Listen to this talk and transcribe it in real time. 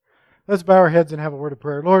Let's bow our heads and have a word of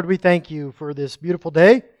prayer. Lord, we thank you for this beautiful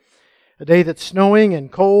day, a day that's snowing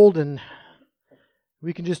and cold, and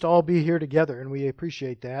we can just all be here together, and we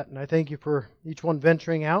appreciate that. And I thank you for each one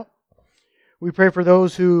venturing out. We pray for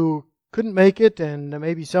those who couldn't make it, and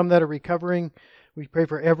maybe some that are recovering. We pray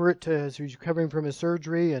for Everett as he's recovering from his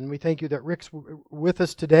surgery, and we thank you that Rick's with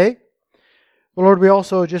us today. But Lord, we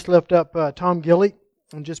also just lift up Tom Gilly,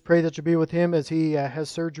 and just pray that you'll be with him as he has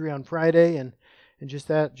surgery on Friday, and just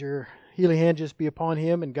that your healing hand just be upon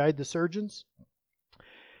him and guide the surgeons.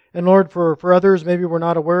 And Lord, for others maybe we're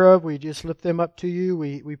not aware of, we just lift them up to you.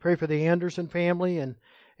 We pray for the Anderson family, and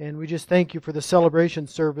we just thank you for the celebration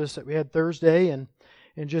service that we had Thursday, and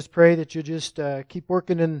just pray that you just keep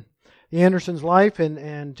working in the Anderson's life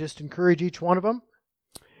and just encourage each one of them.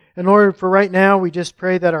 And Lord, for right now, we just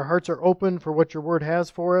pray that our hearts are open for what your word has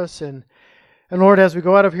for us, and Lord, as we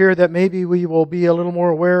go out of here, that maybe we will be a little more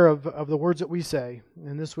aware of the words that we say.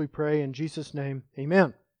 And this we pray in Jesus' name,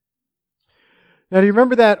 amen. Now, do you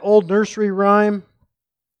remember that old nursery rhyme?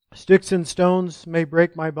 Sticks and stones may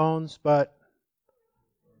break my bones, but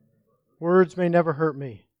words may never hurt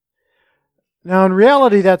me. Now, in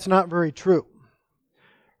reality, that's not very true.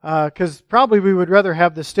 Because probably we would rather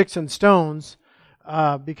have the sticks and stones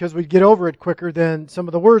because we'd get over it quicker than some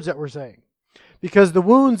of the words that we're saying. Because the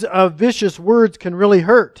wounds of vicious words can really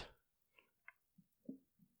hurt.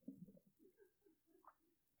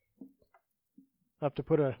 I'll have to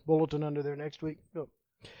put a bulletin under there next week. Oh.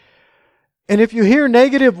 And if you hear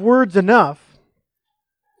negative words enough,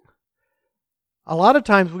 a lot of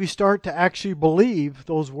times we start to actually believe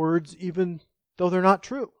those words even though they're not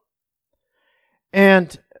true.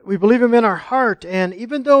 And we believe them in our heart, and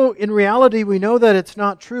even though in reality we know that it's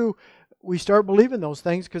not true, we start believing those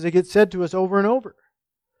things because they get said to us over and over.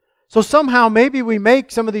 So somehow maybe we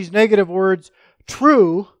make some of these negative words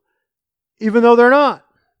true even though they're not.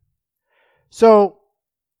 So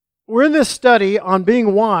we're in this study on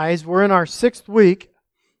being wise. We're in our 6th week.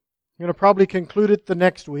 I'm going to probably conclude it the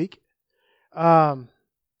next week.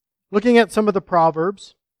 Looking at some of the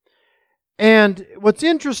Proverbs. And what's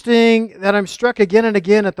interesting that I'm struck again and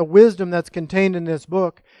again at the wisdom that's contained in this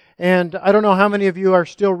book. And I don't know how many of you are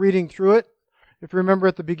still reading through it. If you remember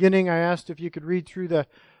at the beginning, I asked if you could read through the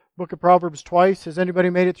book of Proverbs twice. Has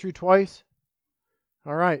anybody made it through twice?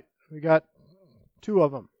 All right. We got 2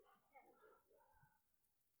 of them.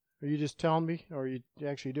 Are you just telling me, or you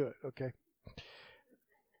actually do it? Okay.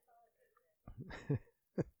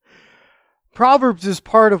 Proverbs is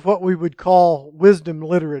part of what we would call wisdom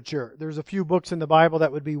literature. There's a few books in the Bible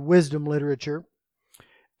that would be wisdom literature.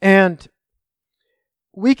 And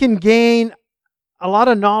we can gain a lot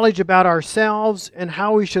of knowledge about ourselves and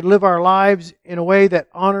how we should live our lives in a way that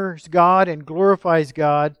honors God and glorifies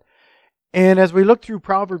God. And as we look through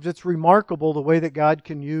Proverbs, it's remarkable the way that God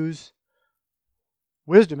can use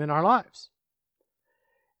wisdom in our lives.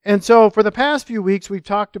 And so for the past few weeks, we've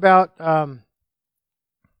talked about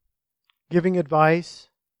giving advice,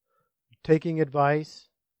 taking advice.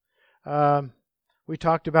 We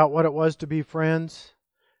talked about what it was to be friends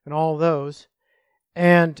and all of those.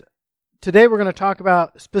 And today we're going to talk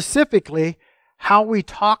about specifically how we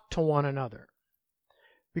talk to one another.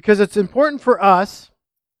 Because it's important for us.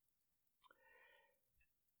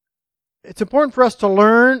 It's important for us to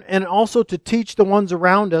learn and also to teach the ones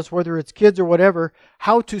around us, whether it's kids or whatever,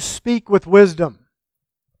 how to speak with wisdom.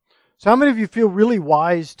 So how many of you feel really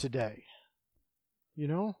wise today? You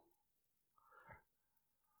know?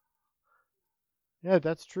 Yeah,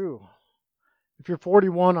 that's true. If you're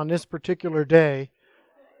 41 on this particular day,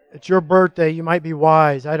 it's your birthday, you might be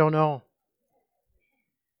wise. I don't know.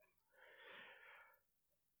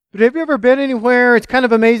 But have you ever been anywhere? It's kind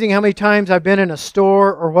of amazing how many times I've been in a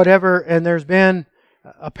store or whatever, and there's been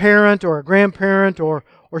a parent or a grandparent or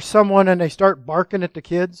someone, and they start barking at the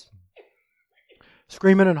kids,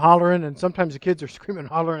 screaming and hollering, and sometimes the kids are screaming and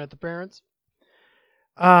hollering at the parents.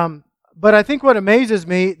 But I think what amazes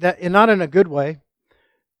me, that and not in a good way,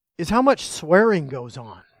 is how much swearing goes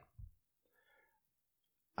on.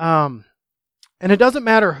 And it doesn't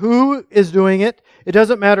matter who is doing it. It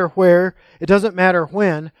doesn't matter where. It doesn't matter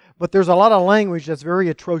when. But there's a lot of language that's very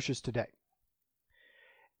atrocious today.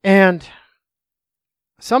 And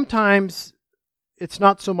sometimes it's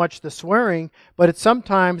not so much the swearing, but it's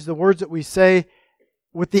sometimes the words that we say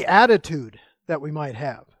with the attitude that we might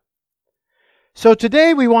have. So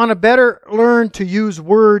today we want to better learn to use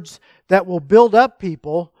words that will build up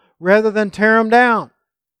people rather than tear them down.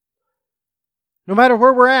 No matter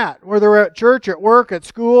where we're at, whether we're at church, at work, at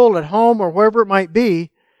school, at home, or wherever it might be.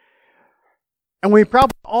 And we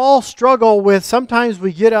probably all struggle with, sometimes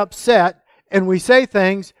we get upset and we say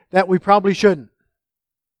things that we probably shouldn't.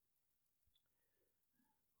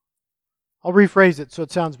 I'll rephrase it so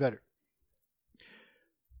it sounds better.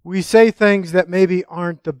 We say things that maybe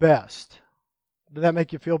aren't the best. Did that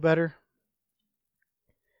make you feel better?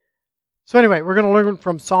 So anyway, we're going to learn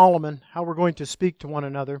from Solomon how we're going to speak to one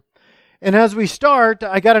another. And as we start,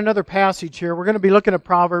 I got another passage here. We're going to be looking at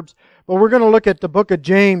Proverbs, but we're going to look at the book of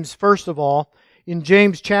James first of all, in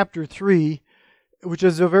James chapter 3, which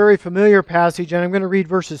is a very familiar passage, and I'm going to read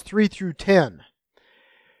verses 3 through 10.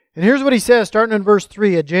 And here's what he says, starting in verse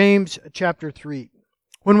 3 of James chapter 3.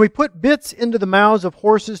 When we put bits into the mouths of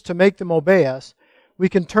horses to make them obey us, we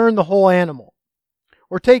can turn the whole animal.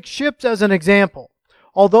 Or take ships as an example.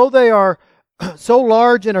 Although they are so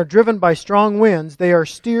large and are driven by strong winds, they are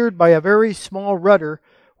steered by a very small rudder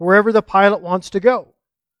wherever the pilot wants to go.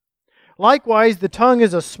 Likewise, the tongue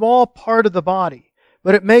is a small part of the body,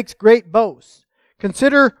 but it makes great boasts.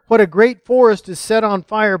 Consider what a great forest is set on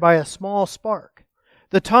fire by a small spark.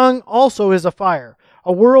 The tongue also is a fire,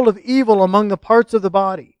 a world of evil among the parts of the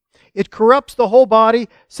body. It corrupts the whole body,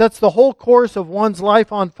 sets the whole course of one's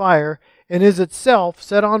life on fire, and is itself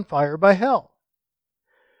set on fire by hell.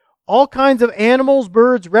 All kinds of animals,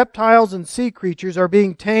 birds, reptiles, and sea creatures are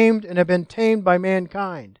being tamed and have been tamed by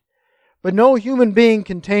mankind. But no human being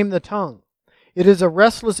can tame the tongue. It is a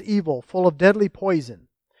restless evil, full of deadly poison.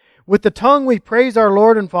 With the tongue we praise our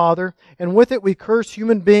Lord and Father, and with it we curse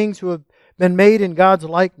human beings who have been made in God's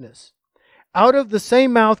likeness. Out of the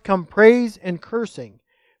same mouth come praise and cursing.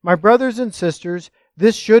 My brothers and sisters,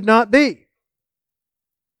 this should not be.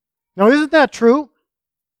 Now, isn't that true?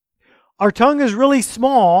 Our tongue is really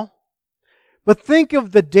small, but think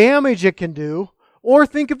of the damage it can do, or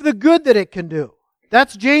think of the good that it can do.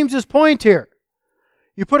 That's James's point here.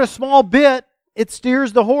 You put a small bit, it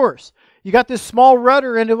steers the horse. You got this small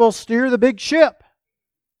rudder and it will steer the big ship.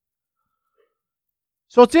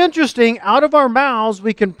 So it's interesting, out of our mouths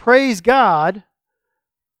we can praise God.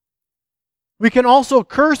 We can also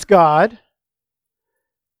curse God.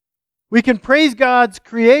 We can praise God's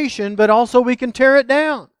creation, but also we can tear it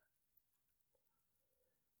down.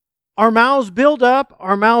 Our mouths build up,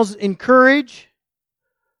 our mouths encourage,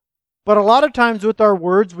 but a lot of times with our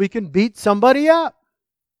words we can beat somebody up.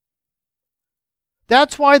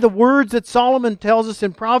 That's why the words that Solomon tells us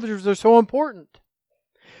in Proverbs are so important.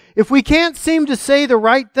 If we can't seem to say the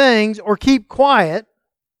right things or keep quiet,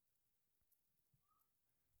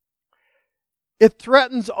 it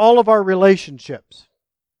threatens all of our relationships.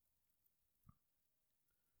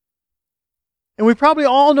 And we probably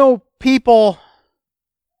all know people.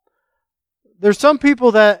 There's some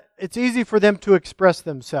people that it's easy for them to express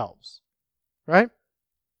themselves, right?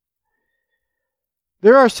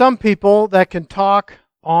 There are some people that can talk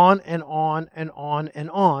on and on and on and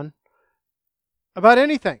on about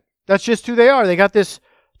anything. That's just who they are. They got this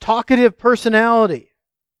talkative personality.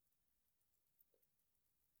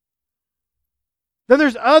 Then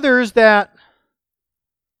there's others that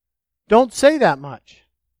don't say that much.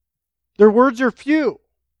 Their words are few.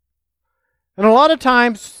 And a lot of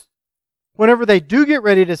times, whenever they do get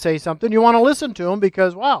ready to say something, you want to listen to them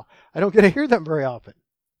because, wow, I don't get to hear them very often.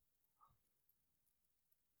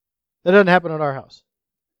 That doesn't happen at our house.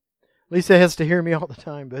 Lisa has to hear me all the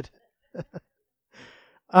time, but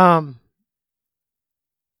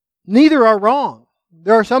neither are wrong.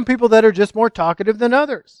 There are some people that are just more talkative than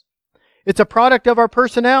others. It's a product of our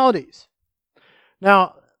personalities.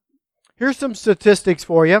 Now, here's some statistics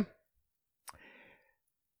for you.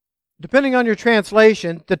 Depending on your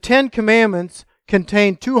translation, the 10 Commandments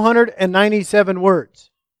contain 297 words.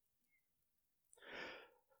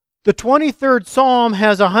 The 23rd Psalm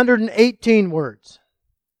has 118 words.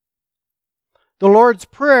 The Lord's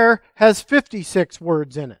Prayer has 56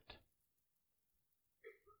 words in it.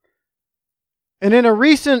 And in a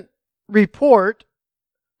recent report,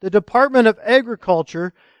 the Department of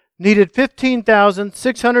Agriculture needed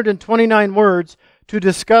 15,629 words to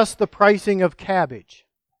discuss the pricing of cabbage.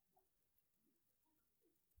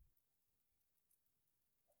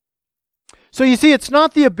 So you see, it's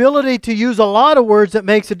not the ability to use a lot of words that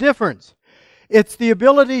makes a difference. It's the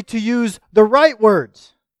ability to use the right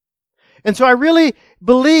words. And so I really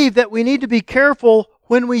believe that we need to be careful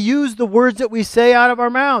when we use the words that we say out of our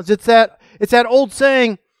mouths. It's that old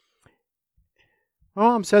saying,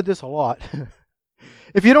 I've said this a lot.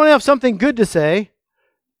 If you don't have something good to say,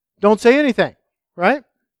 don't say anything, right?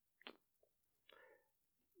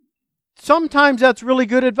 Sometimes that's really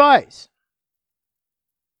good advice.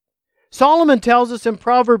 Solomon tells us in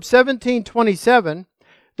Proverbs 17:27,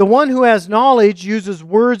 the one who has knowledge uses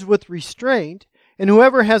words with restraint, and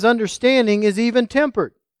whoever has understanding is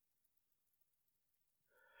even-tempered.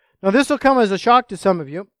 Now this will come as a shock to some of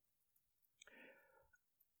you.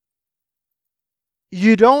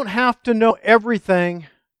 you don't have to know everything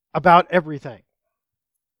about everything.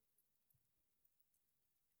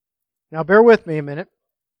 Now bear with me a minute,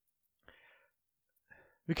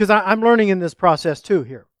 because I'm learning in this process too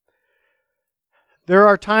here. There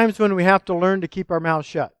are times when we have to learn to keep our mouths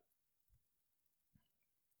shut.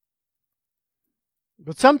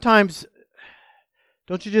 But sometimes,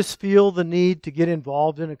 don't you just feel the need to get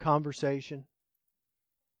involved in a conversation?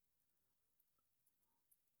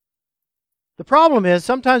 The problem is,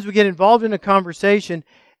 sometimes we get involved in a conversation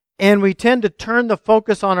and we tend to turn the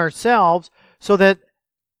focus on ourselves so that,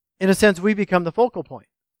 in a sense, we become the focal point.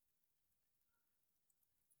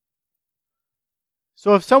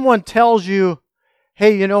 So if someone tells you,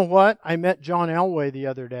 hey, you know what? I met John Elway the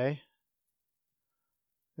other day.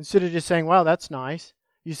 Instead of just saying, wow, that's nice,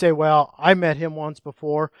 you say, well, I met him once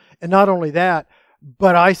before. And not only that,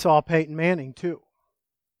 but I saw Peyton Manning too.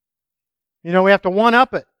 You know, we have to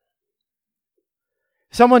one-up it.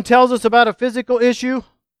 Someone tells us about a physical issue.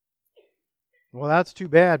 Well, that's too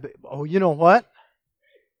bad. But, oh, you know what?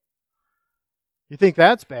 You think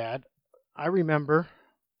that's bad? I remember.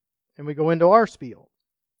 And we go into our spiel.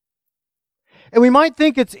 And we might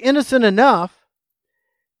think it's innocent enough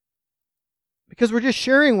because we're just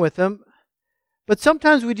sharing with them. But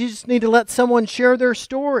sometimes we just need to let someone share their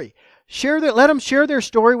story. Let them share their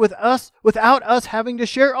story with us without us having to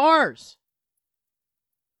share ours.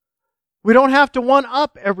 We don't have to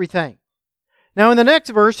one-up everything. Now in the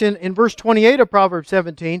next verse, in verse 28 of Proverbs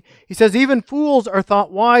 17, he says, even fools are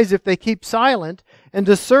thought wise if they keep silent, and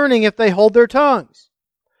discerning if they hold their tongues.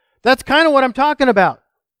 That's kind of what I'm talking about.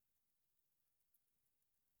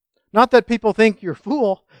 Not that people think you're a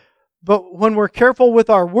fool, but when we're careful with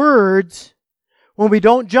our words, when we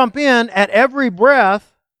don't jump in at every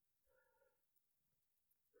breath,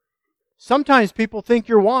 sometimes people think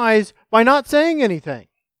you're wise by not saying anything.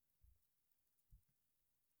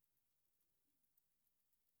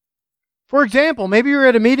 For example, maybe you're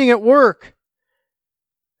at a meeting at work,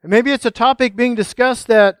 and maybe it's a topic being discussed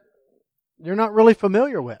that you're not really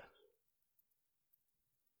familiar with.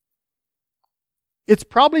 It's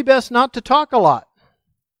probably best not to talk a lot.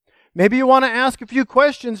 Maybe you want to ask a few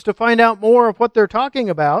questions to find out more of what they're talking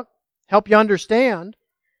about, help you understand.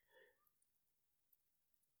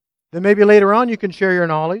 Then maybe later on you can share your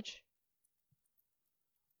knowledge.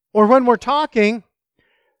 Or when we're talking,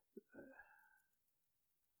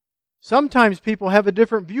 sometimes people have a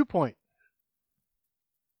different viewpoint.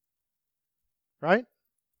 Right?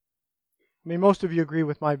 I mean, most of you agree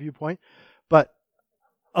with my viewpoint, but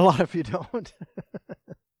a lot of you don't.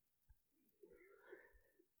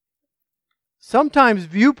 Sometimes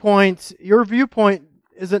your viewpoint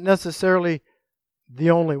isn't necessarily the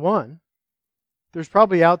only one. There's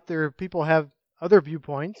probably out there people have other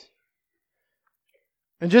viewpoints.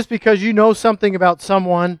 And just because you know something about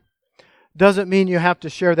someone doesn't mean you have to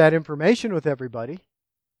share that information with everybody.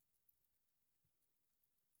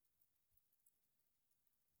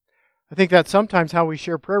 I think that's sometimes how we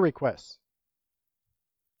share prayer requests.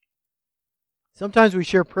 Sometimes we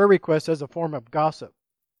share prayer requests as a form of gossip.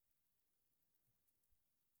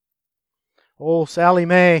 Oh, Sally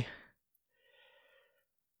Mae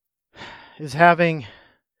is having,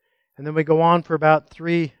 and then we go on for about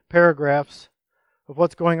 3 paragraphs of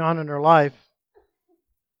what's going on in her life,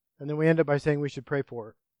 and then we end up by saying we should pray for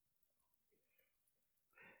her.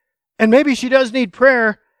 And maybe she does need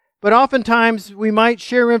prayer, but oftentimes we might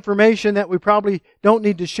share information that we probably don't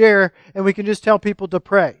need to share, and we can just tell people to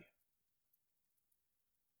pray.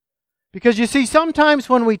 Because you see, sometimes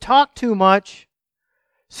when we talk too much,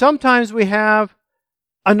 sometimes we have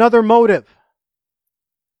another motive.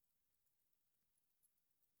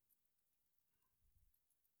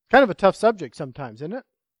 Kind of a tough subject sometimes, isn't it?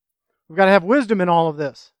 We've got to have wisdom in all of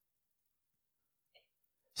this.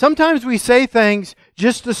 Sometimes we say things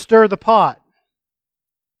just to stir the pot.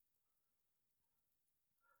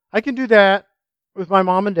 I can do that with my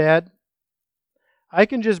mom and dad. I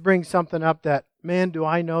can just bring something up that, man, do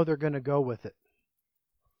I know they're going to go with it.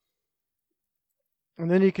 And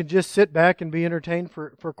then you can just sit back and be entertained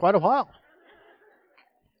for quite a while.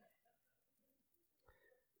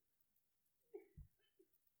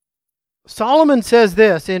 Solomon says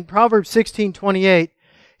this in Proverbs 16:28.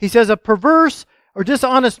 He says, a perverse or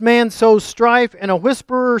dishonest man sows strife, and a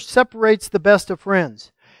whisperer separates the best of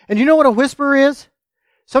friends. And you know what a whisperer is?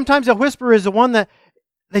 Sometimes a whisperer is the one that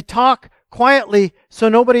they talk quietly so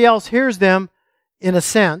nobody else hears them, in a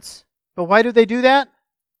sense. But why do they do that?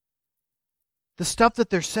 The stuff that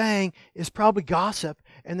they're saying is probably gossip,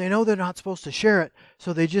 and they know they're not supposed to share it,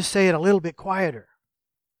 so they just say it a little bit quieter.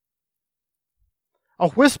 A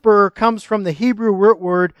whisperer comes from the Hebrew root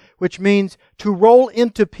word which means to roll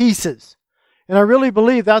into pieces. And I really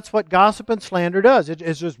believe that's what gossip and slander does. It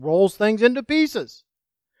just rolls things into pieces.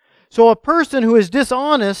 So a person who is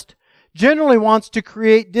dishonest generally wants to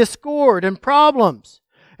create discord and problems.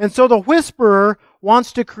 And so the whisperer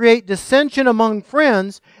wants to create dissension among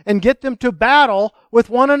friends and get them to battle with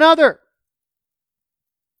one another.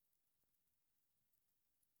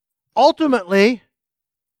 Ultimately,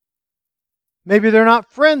 maybe they're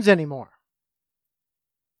not friends anymore.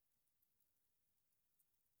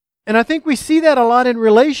 And I think we see that a lot in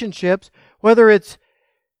relationships, whether it's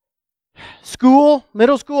school,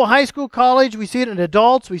 middle school, high school, college. We see it in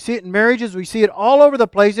adults. We see it in marriages. We see it all over the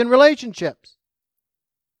place in relationships.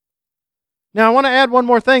 Now, I want to add one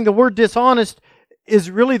more thing. The word dishonest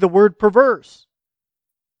is really the word perverse.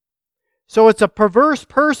 So it's a perverse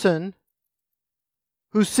person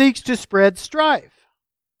who seeks to spread strife.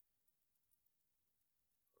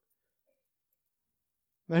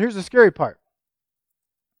 Now, here's the scary part.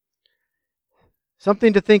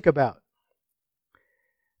 Something to think about.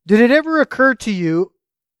 Did it ever occur to you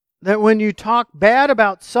that when you talk bad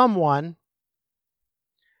about someone,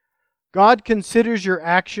 God considers your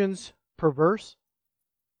actions perverse?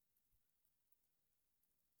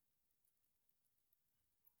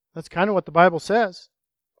 That's kind of what the Bible says.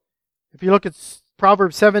 If you look at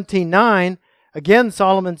Proverbs 17:9, again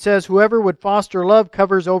Solomon says, whoever would foster love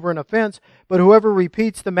covers over an offense, but whoever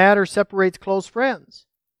repeats the matter separates close friends.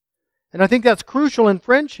 And I think that's crucial in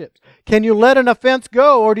friendships. Can you let an offense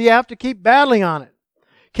go, or do you have to keep battling on it?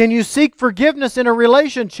 Can you seek forgiveness in a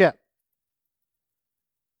relationship?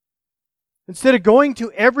 Instead of going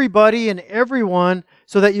to everybody and everyone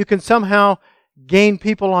so that you can somehow gain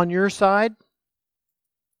people on your side?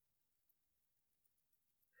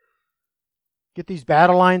 Get these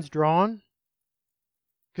battle lines drawn?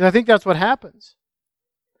 Because I think that's what happens.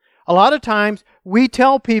 A lot of times we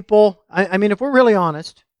tell people, I mean, if we're really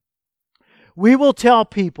honest, we will tell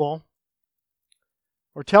people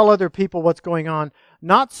or tell other people what's going on,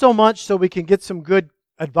 not so much so we can get some good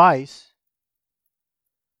advice,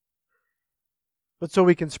 but so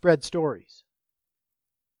we can spread stories.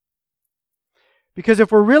 Because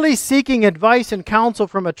if we're really seeking advice and counsel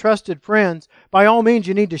from a trusted friend, by all means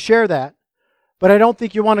you need to share that. But I don't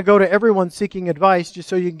think you want to go to everyone seeking advice just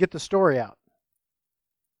so you can get the story out.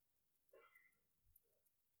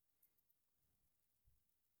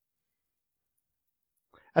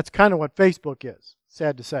 That's kind of what Facebook is,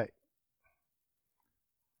 sad to say.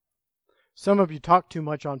 Some of you talk too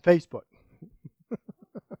much on Facebook.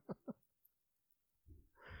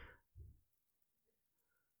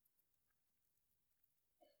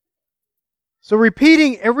 So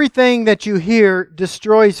repeating everything that you hear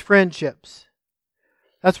destroys friendships.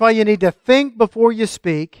 That's why you need to think before you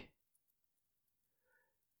speak.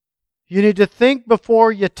 You need to think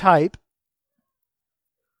before you type.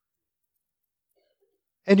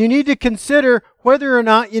 And you need to consider whether or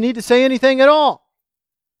not you need to say anything at all.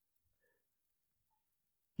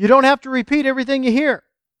 You don't have to repeat everything you hear.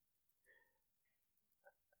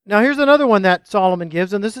 Now here's another one that Solomon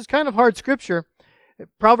gives, and this is kind of hard scripture.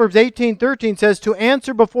 Proverbs 18:13 says, to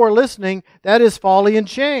answer before listening, that is folly and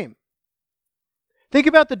shame. Think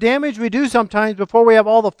about the damage we do sometimes before we have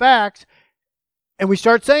all the facts and we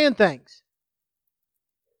start saying things.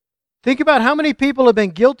 Think about how many people have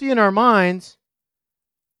been guilty in our minds,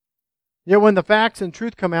 yet when the facts and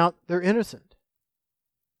truth come out, they're innocent.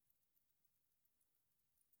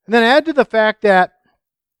 And then add to the fact that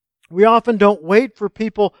we often don't wait for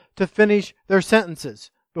people to finish their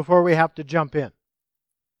sentences before we have to jump in.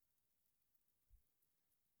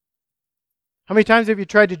 How many times have you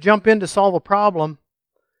tried to jump in to solve a problem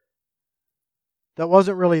that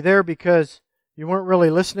wasn't really there because you weren't really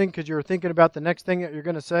listening because you were thinking about the next thing that you're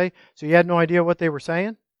going to say, so you had no idea what they were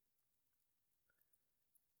saying?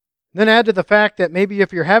 Then add to the fact that maybe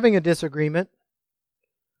if you're having a disagreement,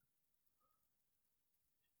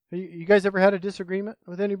 you guys ever had a disagreement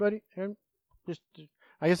with anybody?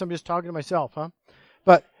 I guess I'm just talking to myself, huh?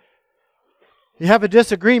 But you have a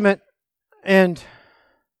disagreement and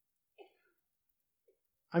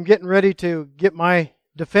I'm getting ready to get my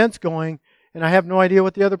defense going and I have no idea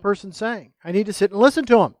what the other person's saying. I need to sit and listen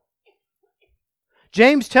to them.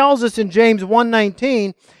 James tells us in James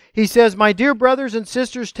 1:19, he says, my dear brothers and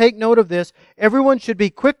sisters, take note of this. Everyone should be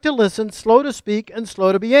quick to listen, slow to speak, and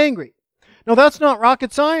slow to be angry. Now that's not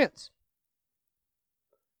rocket science.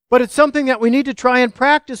 But it's something that we need to try and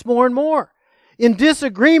practice more and more. In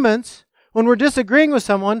disagreements, when we're disagreeing with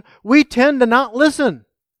someone, we tend to not listen.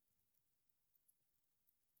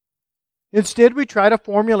 Instead, we try to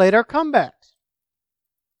formulate our comebacks.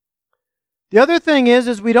 The other thing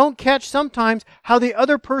is we don't catch sometimes how the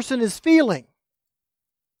other person is feeling.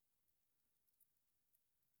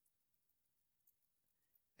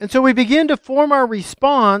 And so we begin to form our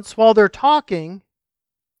response while they're talking.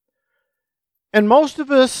 And most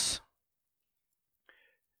of us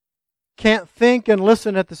can't think and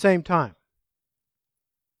listen at the same time.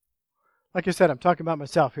 Like I said, I'm talking about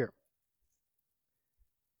myself here.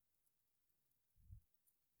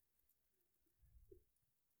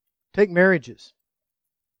 Take marriages.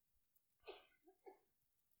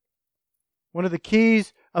 One of the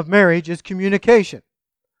keys of marriage is communication.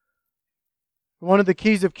 One of the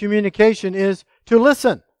keys of communication is to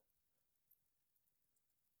listen.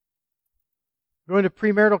 Going to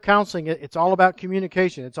premarital counseling, it's all about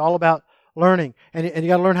communication. It's all about learning. And you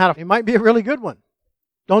got to learn how to. It might be a really good one.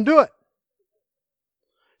 Don't do it.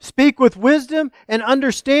 Speak with wisdom and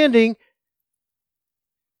understanding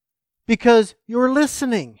because you're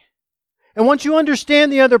listening. And once you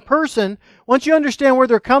understand the other person, once you understand where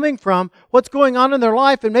they're coming from, what's going on in their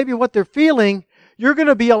life, and maybe what they're feeling, you're going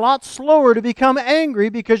to be a lot slower to become angry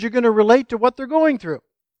because you're going to relate to what they're going through.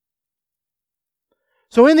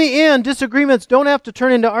 So in the end, disagreements don't have to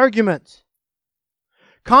turn into arguments.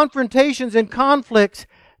 Confrontations and conflicts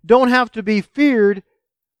don't have to be feared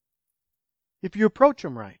if you approach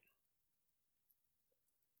them right.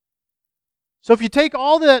 So if you take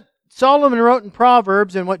all that Solomon wrote in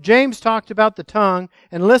Proverbs and what James talked about the tongue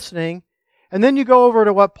and listening, and then you go over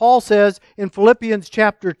to what Paul says in Philippians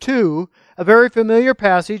chapter 2, a very familiar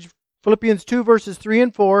passage, Philippians 2 verses 3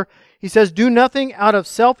 and 4, he says, "Do nothing out of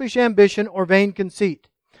selfish ambition or vain conceit.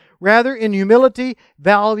 Rather, in humility,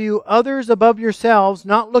 value others above yourselves,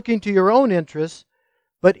 not looking to your own interests,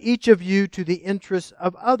 but each of you to the interests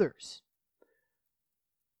of others."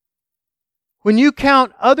 When you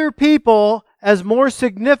count other people as more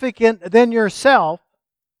significant than yourself,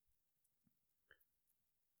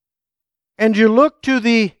 and you look to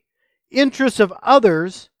the interests of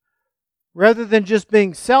others rather than just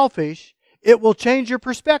being selfish, it will change your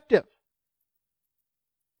perspective.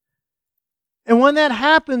 And when that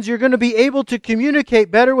happens, you're going to be able to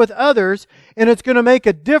communicate better with others, and it's going to make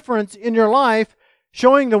a difference in your life,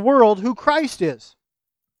 showing the world who Christ is.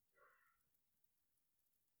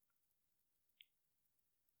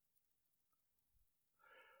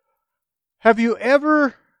 Have you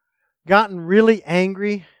ever gotten really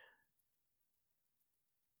angry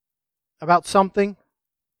about something?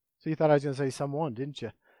 So you thought I was going to say someone, didn't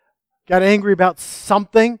you? Got angry about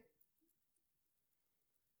something?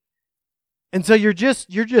 And so you're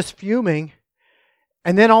just fuming,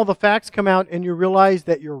 and then all the facts come out and you realize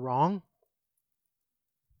that you're wrong?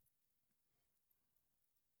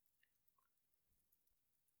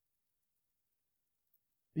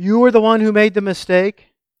 You were the one who made the mistake?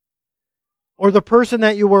 Or the person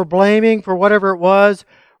that you were blaming for whatever it was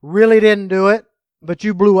really didn't do it, but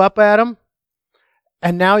you blew up at them,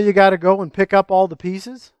 and now you got to go and pick up all the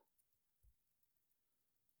pieces?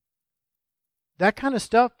 That kind of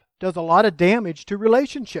stuff does a lot of damage to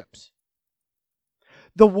relationships.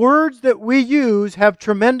 The words that we use have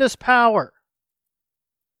tremendous power.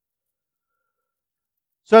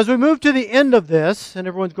 So as we move to the end of this, and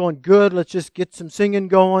everyone's going, good, let's just get some singing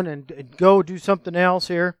going and go do something else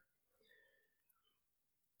here.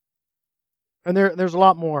 And there's a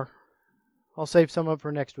lot more. I'll save some of it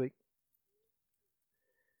for next week.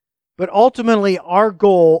 But ultimately, our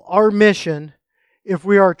goal, our mission, if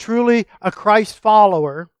we are truly a Christ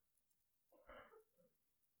follower,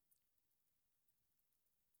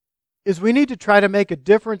 is we need to try to make a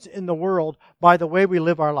difference in the world by the way we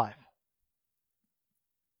live our life.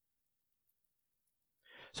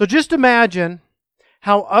 So just imagine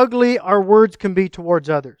how ugly our words can be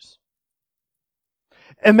towards others.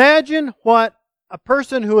 Imagine what a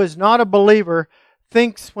person who is not a believer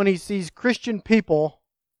thinks when he sees Christian people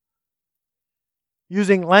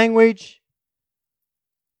using language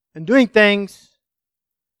and doing things,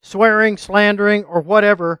 swearing, slandering, or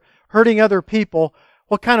whatever, hurting other people.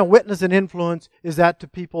 What kind of witness and influence is that to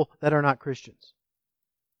people that are not Christians?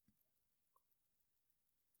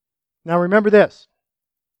 Now remember this.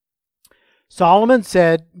 Solomon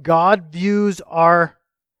said God views us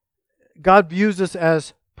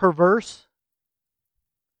as perverse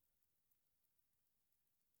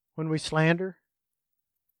when we slander,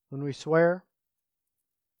 when we swear.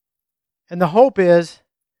 And the hope is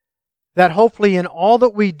that hopefully in all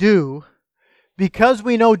that we do, because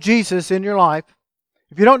we know Jesus in your life,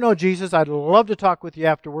 if you don't know Jesus, I'd love to talk with you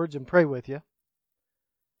afterwards and pray with you.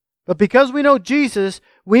 But because we know Jesus,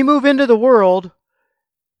 we move into the world,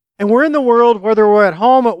 and we're in the world whether we're at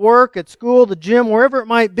home, at work, at school, the gym, wherever it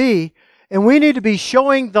might be, And we need to be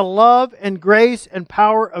showing the love and grace and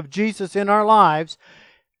power of Jesus in our lives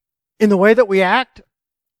in the way that we act,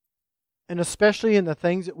 and especially in the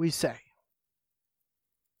things that we say.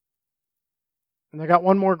 And I got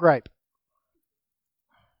one more gripe.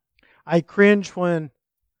 I cringe when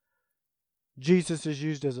Jesus is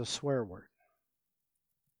used as a swear word.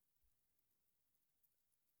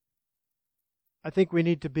 I think we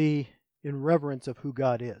need to be in reverence of who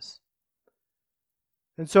God is.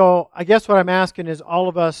 And so I guess what I'm asking is all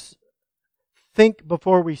of us think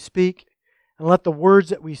before we speak, and let the words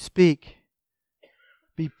that we speak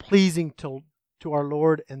be pleasing to our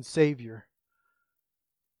Lord and Savior.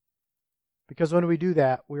 Because when we do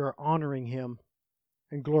that, we are honoring Him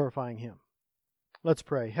and glorifying Him. Let's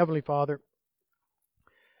pray. Heavenly Father,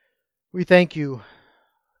 we thank You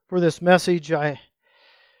for this message. It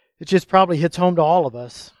just probably hits home to all of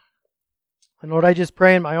us. And Lord, I just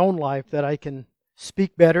pray in my own life that I can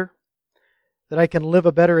speak better, that I can live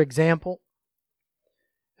a better example.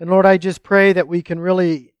 And Lord, I just pray that we can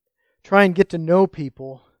really try and get to know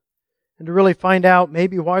people and to really find out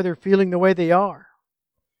maybe why they're feeling the way they are,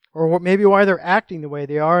 or maybe why they're acting the way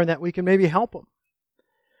they are, and that we can maybe help them.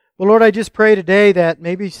 Well, Lord, I just pray today that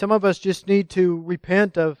maybe some of us just need to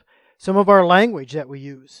repent of some of our language that we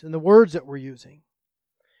use and the words that we're using.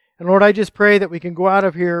 And Lord, I just pray that we can go out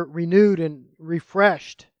of here renewed and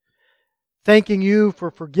refreshed, thanking You for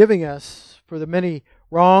forgiving us for the many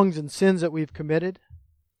wrongs and sins that we've committed.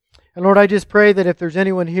 And Lord, I just pray that if there's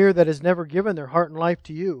anyone here that has never given their heart and life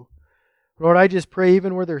to You, Lord, I just pray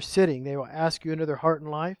even where they're sitting, they will ask You into their heart and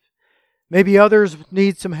life. Maybe others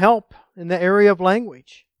need some help in the area of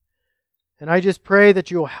language. And I just pray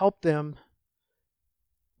that You'll help them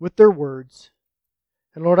with their words.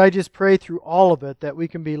 And Lord, I just pray through all of it that we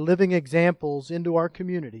can be living examples into our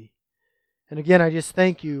community. And again, I just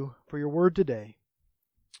thank You for Your word today.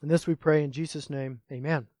 And this we pray in Jesus' name.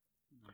 Amen.